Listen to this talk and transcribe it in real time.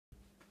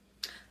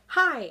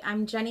Hi,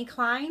 I'm Jenny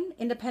Klein,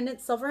 Independent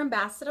Silver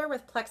Ambassador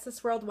with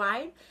Plexus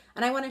Worldwide,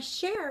 and I want to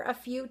share a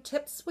few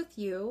tips with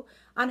you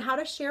on how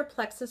to share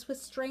Plexus with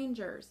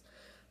strangers.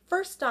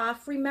 First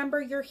off,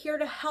 remember you're here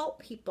to help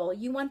people.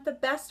 You want the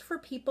best for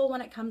people when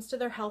it comes to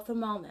their health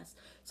and wellness.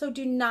 So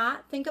do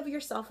not think of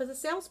yourself as a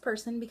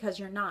salesperson because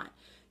you're not.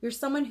 You're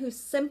someone who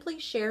simply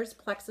shares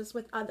Plexus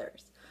with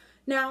others.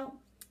 Now,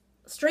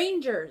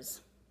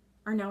 strangers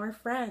are now our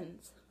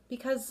friends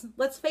because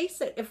let's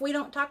face it, if we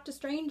don't talk to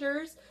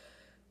strangers,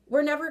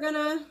 we're never going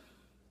to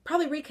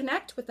probably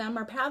reconnect with them.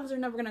 Our paths are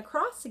never going to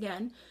cross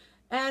again.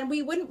 And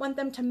we wouldn't want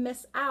them to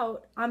miss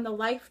out on the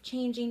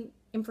life-changing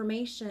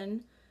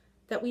information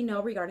that we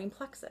know regarding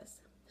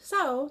Plexus.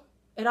 So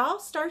it all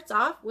starts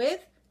off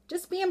with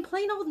just being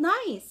plain old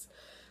nice.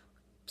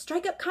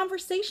 Strike up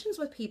conversations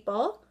with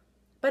people.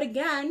 But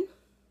again,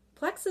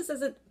 Plexus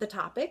isn't the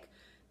topic.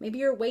 Maybe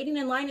you're waiting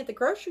in line at the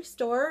grocery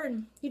store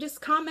and you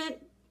just comment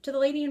to the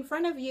lady in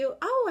front of you,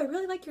 "Oh, I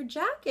really like your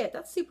jacket.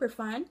 That's super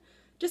fun."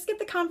 Just get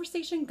the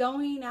conversation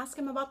going, ask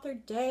them about their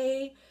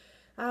day.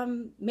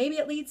 Maybe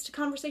it leads to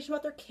conversation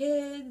about their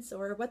kids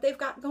or what they've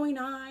got going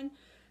on.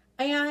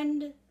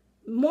 And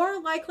more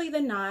likely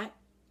than not,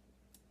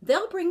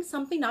 they'll bring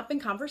something up in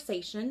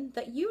conversation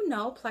that you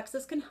know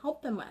Plexus can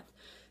help them with.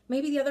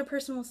 Maybe the other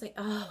person will say,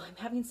 "Oh, I'm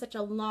having such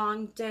a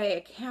long day. I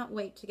can't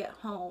wait to get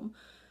home.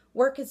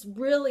 Work is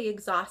really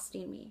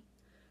exhausting me."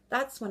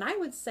 That's when I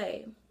would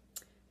say,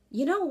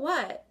 "You know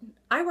what?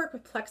 I work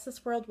with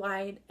Plexus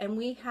Worldwide and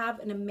we have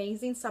an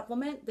amazing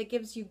supplement that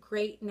gives you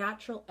great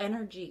natural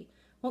energy.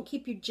 Won't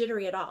keep you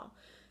jittery at all.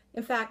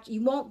 In fact,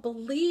 you won't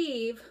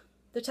believe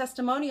the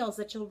testimonials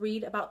that you'll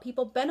read about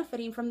people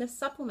benefiting from this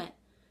supplement.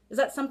 Is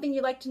that something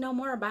you'd like to know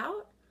more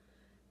about?"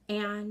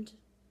 And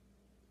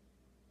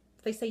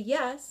if they say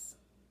yes,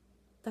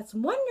 that's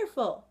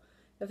wonderful.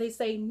 If they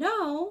say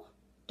no,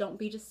 don't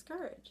be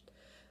discouraged.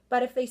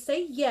 But if they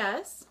say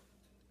yes,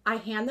 I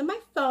hand them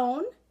my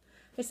phone.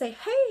 I say,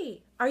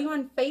 "Hey, are you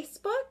on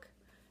Facebook?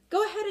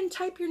 Go ahead and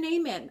type your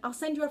name in. I'll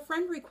send you a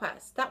friend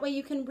request. That way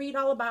you can read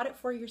all about it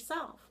for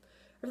yourself."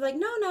 Or they're like,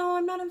 "No,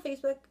 I'm not on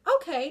Facebook."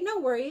 "Okay, no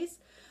worries.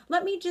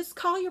 Let me just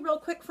call you real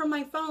quick from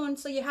my phone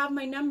so you have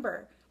my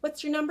number.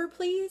 What's your number,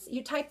 please?"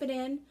 You type it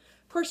in.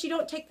 Of course, you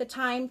don't take the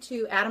time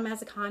to add them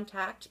as a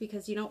contact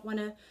because you don't want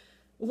to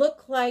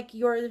look like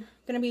you're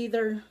going to be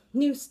their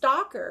new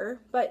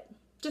stalker, but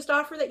just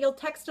offer that you'll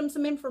text them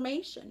some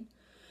information.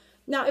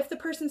 Now, if the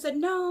person said,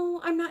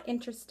 "No, I'm not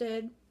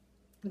interested,"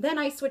 then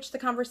I switch the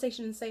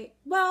conversation and say,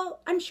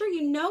 "Well, I'm sure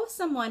you know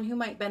someone who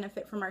might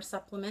benefit from our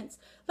supplements.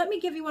 Let me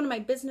give you one of my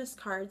business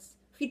cards.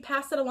 If you'd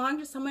pass it along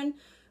to someone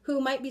who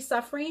might be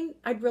suffering,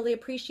 I'd really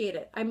appreciate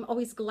it. I'm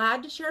always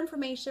glad to share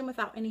information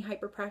without any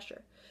hyper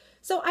pressure."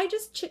 So I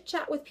just chit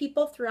chat with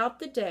people throughout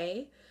the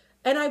day.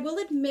 And I will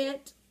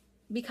admit,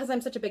 because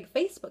I'm such a big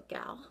Facebook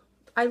gal,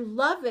 I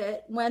love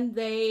it when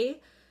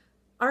they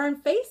are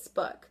on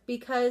Facebook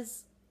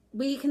because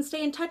we can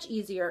stay in touch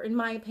easier, in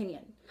my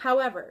opinion.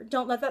 However,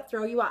 don't let that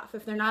throw you off.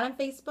 If they're not on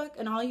Facebook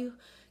and all you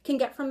can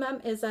get from them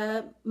is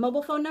a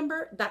mobile phone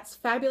number, that's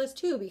fabulous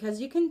too,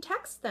 because you can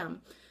text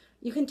them.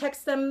 You can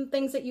text them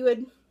things that you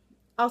would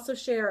also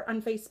share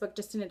on Facebook,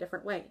 just in a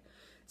different way.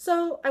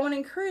 So I want to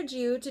encourage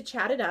you to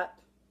chat it up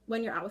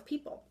when you're out with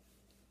people.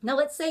 Now,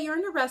 let's say you're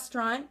in a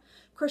restaurant.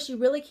 Of course, you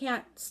really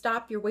can't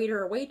stop your waiter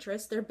or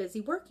waitress. They're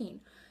busy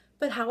working.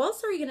 But how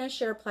else are you going to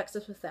share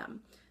Plexus with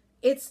them?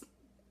 It's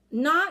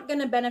not going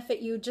to benefit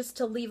you just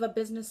to leave a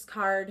business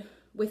card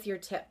with your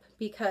tip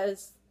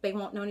because they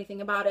won't know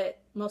anything about it.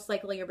 Most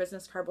likely your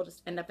business card will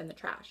just end up in the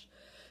trash.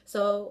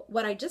 So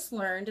what I just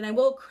learned, and I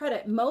will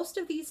credit most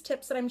of these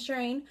tips that I'm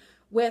sharing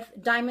with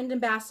Diamond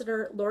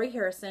Ambassador Lori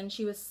Harrison.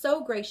 She was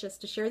so gracious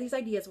to share these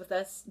ideas with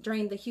us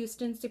during the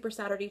Houston Super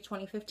Saturday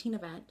 2015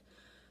 event.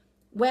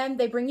 When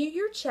they bring you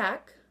your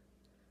check,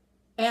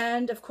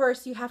 and of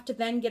course you have to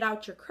then get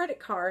out your credit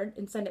card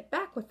and send it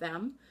back with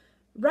them,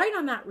 write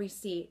on that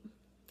receipt,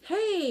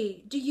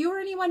 "Hey, do you or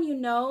anyone you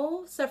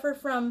know suffer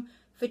from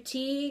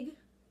fatigue,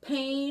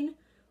 pain,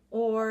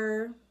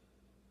 or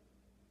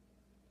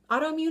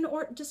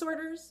autoimmune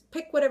disorders?"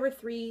 Pick whatever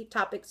 3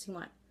 topics you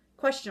want.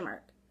 Question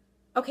mark.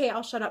 "Okay,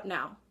 I'll shut up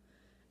now."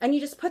 And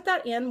you just put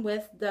that in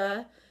with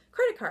the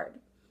credit card.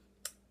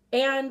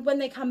 And when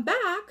they come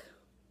back,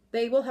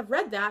 they will have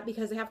read that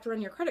because they have to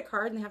run your credit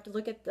card and they have to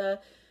look at the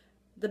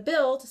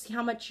bill to see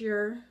how much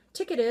your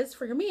ticket is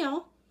for your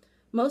meal.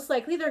 Most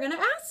likely they're going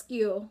to ask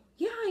you,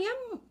 "Yeah,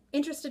 I am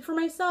interested for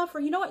myself,"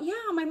 or "You know what?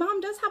 Yeah, my mom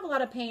does have a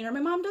lot of pain," or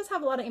 "My mom does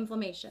have a lot of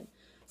inflammation."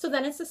 So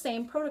then it's the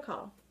same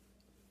protocol.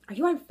 Are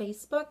you on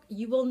Facebook?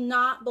 You will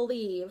not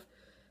believe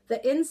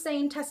the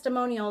insane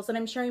testimonials that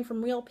I'm sharing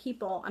from real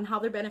people on how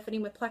they're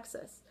benefiting with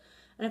Plexus.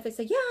 And if they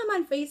say, "Yeah, I'm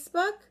on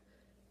Facebook,"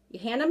 you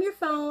hand them your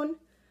phone.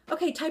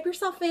 "Okay, type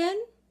yourself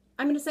in.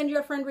 I'm going to send you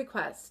a friend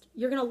request.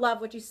 You're going to love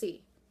what you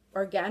see."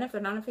 Or again, if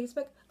they're not on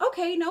Facebook,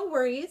 "Okay, no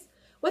worries.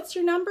 What's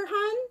your number,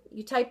 hon?"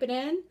 You type it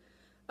in.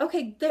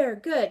 "Okay, there,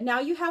 good. Now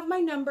you have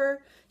my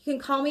number. You can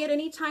call me at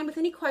any time with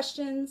any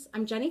questions.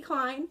 I'm Jenny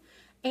Klein,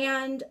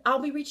 and I'll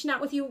be reaching out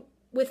with you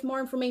with more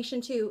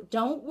information too.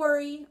 Don't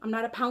worry, I'm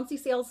not a pouncy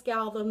sales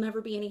gal. There'll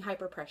never be any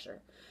hyper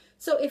pressure.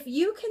 So if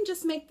you can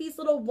just make these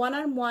little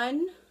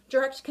one-on-one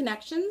direct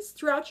connections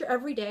throughout your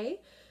everyday,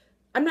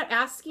 I'm not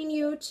asking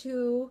you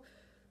to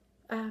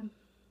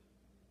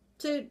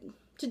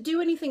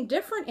do anything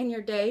different in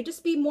your day.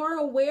 Just be more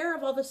aware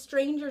of all the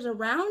strangers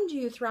around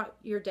you throughout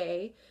your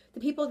day, the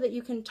people that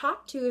you can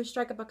talk to,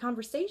 strike up a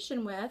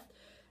conversation with,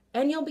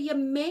 and you'll be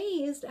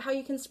amazed at how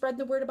you can spread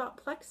the word about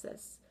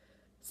Plexus.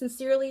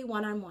 Sincerely,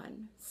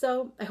 one-on-one.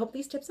 So I hope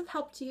these tips have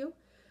helped you.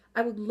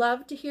 I would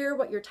love to hear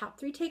what your top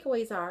 3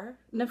 takeaways are.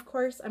 And of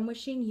course, I'm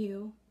wishing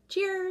you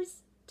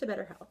cheers to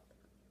better health.